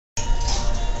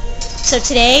So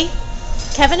today,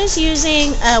 Kevin is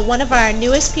using one of our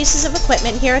newest pieces of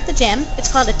equipment here at the gym.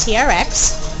 It's called a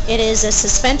TRX. It is a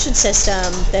suspension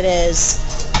system that is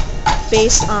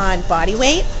based on body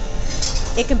weight.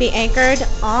 It can be anchored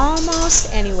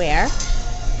almost anywhere,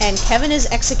 and Kevin is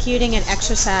executing an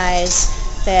exercise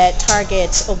that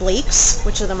targets obliques,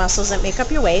 which are the muscles that make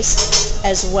up your waist,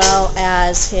 as well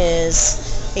as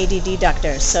his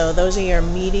adductors. So those are your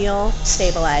medial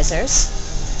stabilizers.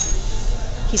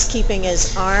 He's keeping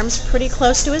his arms pretty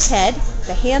close to his head,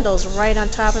 the handle's right on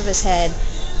top of his head,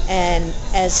 and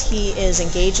as he is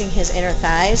engaging his inner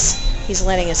thighs, he's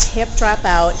letting his hip drop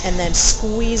out and then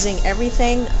squeezing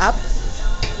everything up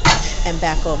and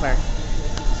back over.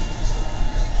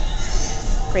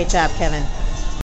 Great job, Kevin.